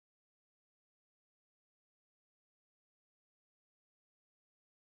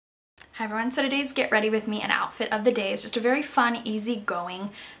Hi everyone, so today's Get Ready With Me and outfit of the day is just a very fun, easygoing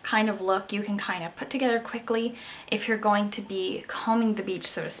kind of look you can kind of put together quickly if you're going to be combing the beach,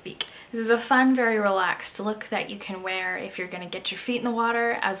 so to speak. This is a fun, very relaxed look that you can wear if you're going to get your feet in the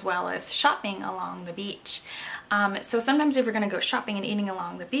water as well as shopping along the beach. So sometimes if you're going to go shopping and eating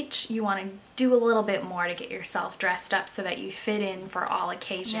along the beach, you want to do a little bit more to get yourself dressed up so that you fit in for all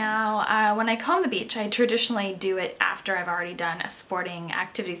occasions. Now, when I comb the beach, I traditionally do it after I've already done a sporting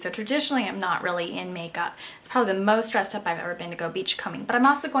activity. So traditionally, I'm not really in makeup. It's probably the most dressed up I've ever been to go beach combing. But I'm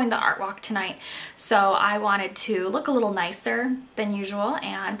also going to the art walk tonight, so I wanted to look a little nicer than usual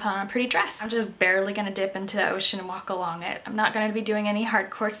and put on a pretty dress. I'm just barely going to dip into the ocean and walk along it. I'm not going to be doing any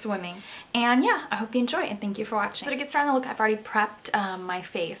hardcore swimming. And yeah, I hope you enjoy and thank you for watching. So to get started on the look, I've already prepped my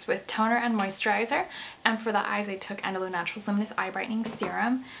face with toner and moisturizer, and for the eyes I took Andalou Naturals Luminous Eye Brightening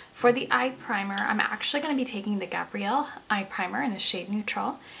Serum. For the eye primer, I'm actually going to be taking the Gabriel eye primer in the shade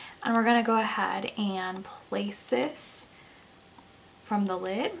Neutral, and we're going to go ahead and place this from the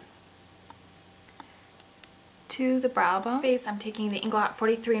lid to the brow bone. Face, I'm taking the Inglot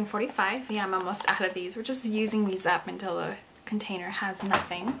 43 and 45. Yeah, I'm almost out of these. We're just using these up until the container has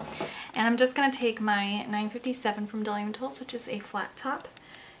nothing. And I'm just going to take my 957 from Delim Tools, which is a flat top,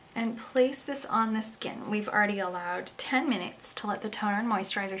 and place this on the skin. We've already allowed 10 minutes to let the toner and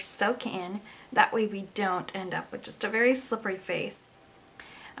moisturizer soak in. That way we don't end up with just a very slippery face.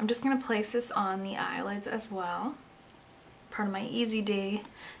 I'm just going to place this on the eyelids as well. Part of my easy day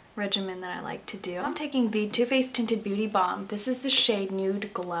regimen that I like to do. I'm taking the Too Faced Tinted Beauty Balm. This is the shade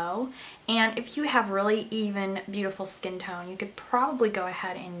Nude Glow, and if you have really even, beautiful skin tone, you could probably go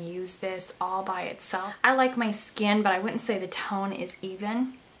ahead and use this all by itself. I like my skin, but I wouldn't say the tone is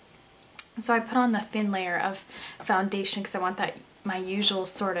even. So I put on the thin layer of foundation because I want that my usual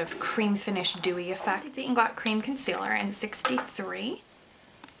sort of cream finish dewy effect. I take the Inglot Cream Concealer in 63.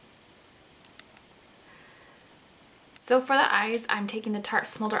 So for the eyes, I'm taking the Tarte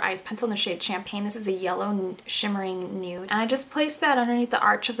Smolder Eyes Pencil in the shade Champagne. This is a yellow shimmering nude. And I just place that underneath the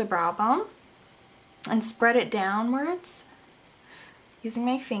arch of the brow bone and spread it downwards using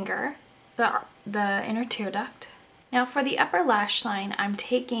my finger, the inner tear duct. Now for the upper lash line, I'm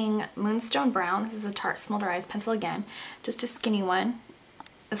taking Moonstone Brown. This is a Tarte Smolder Eyes Pencil again, just a skinny one.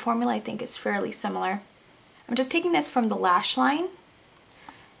 The formula I think is fairly similar. I'm just taking this from the lash line.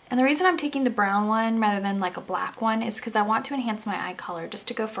 And the reason I'm taking the brown one rather than like a black one is because I want to enhance my eye color just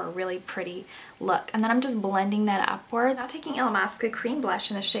to go for a really pretty look. And then I'm just blending that upwards. Now taking Illamasqua Cream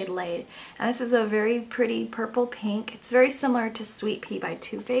Blush in the shade Laid. And this is a very pretty purple pink. It's very similar to Sweet Pea by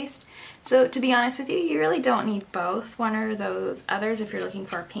Too Faced. So to be honest with you, you really don't need both. One or those others if you're looking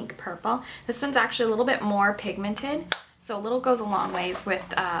for a pink purple. This one's actually a little bit more pigmented, so a little goes a long ways with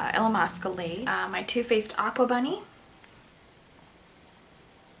Illamasqua Laid. My Too Faced Aqua Bunny.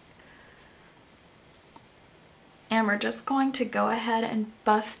 And we're just going to go ahead and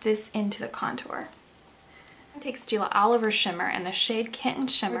buff this into the contour. I take Stila Oliver Shimmer in the shade Kitten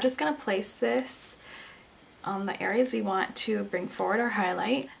Shimmer. We're just going to place this on the areas we want to bring forward our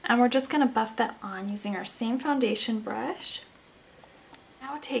highlight. And we're just going to buff that on using our same foundation brush.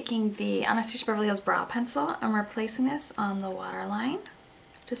 Now taking the Anastasia Beverly Hills Brow Pencil, and we're placing this on the waterline,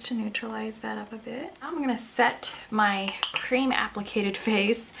 just to neutralize that up a bit. I'm going to set my cream applicated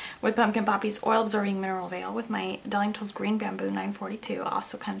face with Pumpkin Poppy's Oil Absorbing Mineral Veil with my Delim Tools Green Bamboo 942,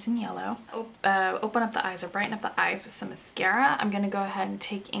 also comes in yellow. Open up the eyes or brighten up the eyes with some mascara. I'm going to go ahead and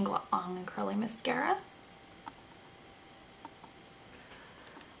take Inglot Long and Curly Mascara.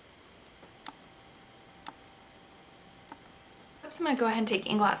 I'm going to go ahead and take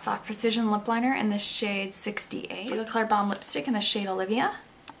Inglot Soft Precision Lip Liner in the shade 68. Do the Color Balm Lipstick in the shade Olivia,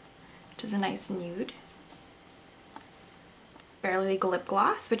 which is a nice nude. Beverly Lip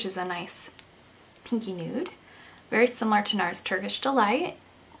Gloss, which is a nice pinky nude. Very similar to NARS Turkish Delight.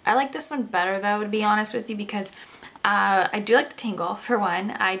 I like this one better though, to be honest with you, because I do like the tingle, for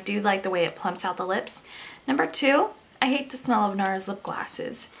one. I do like the way it plumps out the lips. Number two, I hate the smell of NARS lip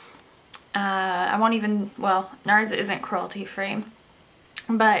glosses. I won't even, well, NARS isn't cruelty free.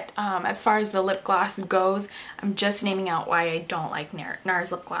 But as far as the lip gloss goes, I'm just naming out why I don't like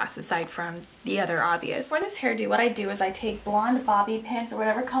NARS lip gloss aside from the other obvious. For this hairdo, what I do is I take blonde bobby pins or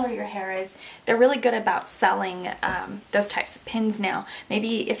whatever color your hair is. They're really good about selling those types of pins now.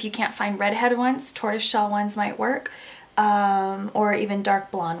 Maybe if you can't find redhead ones, tortoiseshell ones might work, or even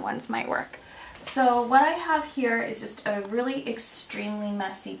dark blonde ones might work. So what I have here is just a really extremely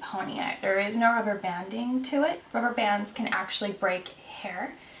messy pony. There is no rubber banding to it. Rubber bands can actually break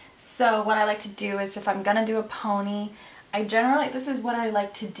hair. So what I like to do is if I'm gonna do a pony, this is what I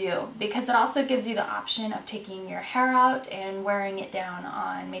like to do because it also gives you the option of taking your hair out and wearing it down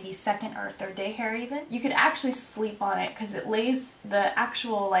on maybe second or third day hair even. You could actually sleep on it because it lays the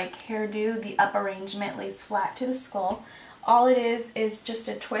actual like hairdo, the up arrangement lays flat to the skull. All it is just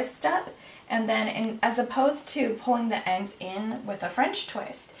a twist up, and then as opposed to pulling the ends in with a French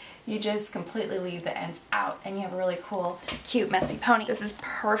twist, you just completely leave the ends out and you have a really cool, cute, messy pony. This is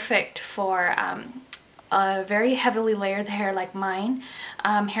perfect for a very heavily layered hair like mine,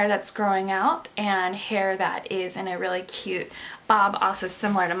 hair that's growing out, and hair that is in a really cute bob, also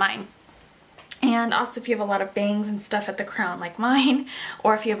similar to mine. And also if you have a lot of bangs and stuff at the crown like mine,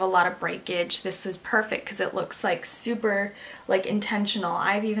 or if you have a lot of breakage, this was perfect because it looks like super like intentional.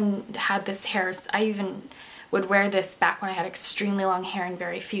 I've even had this hair, I even would wear this back when I had extremely long hair and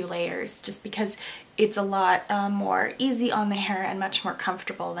very few layers, just because it's a lot more easy on the hair and much more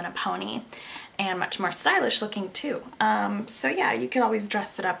comfortable than a pony, and much more stylish looking too. So yeah, you could always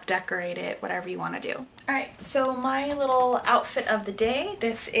dress it up, decorate it, whatever you want to do. Alright, so my little outfit of the day,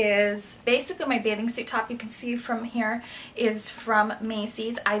 this is basically my bathing suit top. You can see from here is from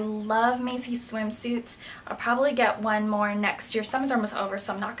Macy's. I love Macy's swimsuits. I'll probably get one more next year. Summer's almost over,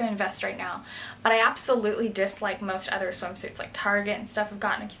 so I'm not going to invest right now. But I absolutely dislike most other swimsuits, like Target and stuff. I've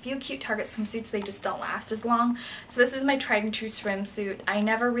gotten a few cute Target swimsuits, they just don't last as long. So this is my tried and true swimsuit. I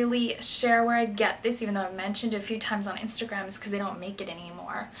never really share where I get this, even though I've mentioned it a few times on Instagram, is because they don't make it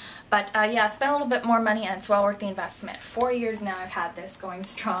anymore. But yeah, I spent a little bit more money and it's well worth the investment. 4 years now I've had this going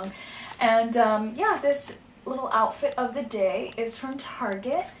strong. And yeah, this little outfit of the day is from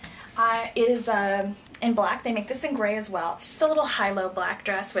Target. It is in black. They make this in gray as well. It's just a little high-low black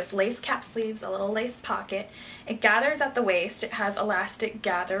dress with lace cap sleeves, a little lace pocket. It gathers at the waist. It has elastic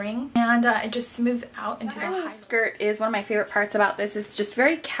gathering, and it just smooths out into the high skirt. Is one of my favorite parts about this. It's just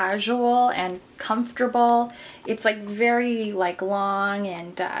very casual and comfortable. It's like very like long,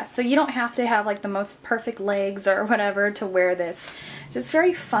 and so you don't have to have like the most perfect legs or whatever to wear this. Just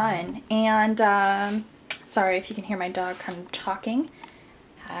very fun. And sorry if you can hear my dog kind of talking.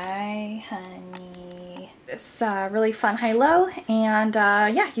 Hi, honey. This really fun high-low, and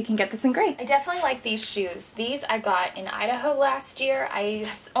yeah, you can get this in gray. I definitely like these shoes. These I got in Idaho last year.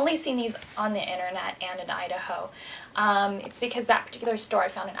 I've only seen these on the internet and in Idaho. It's because that particular store I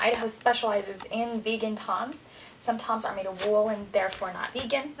found in Idaho specializes in vegan Toms. Some Toms are made of wool and therefore not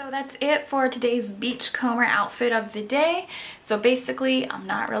vegan. So that's it for today's beachcomber outfit of the day. So basically, I'm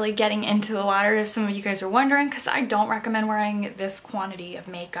not really getting into the water, if some of you guys are wondering, because I don't recommend wearing this quantity of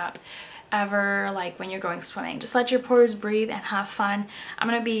makeup ever, like when you're going swimming. Just let your pores breathe and have fun. I'm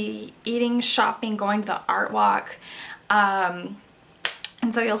gonna be eating, shopping, going to the art walk.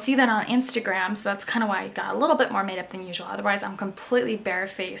 And so you'll see that on Instagram, so that's kind of why I got a little bit more made up than usual. Otherwise, I'm completely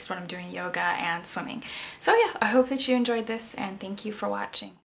barefaced when I'm doing yoga and swimming. So yeah, I hope that you enjoyed this, and thank you for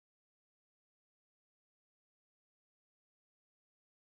watching.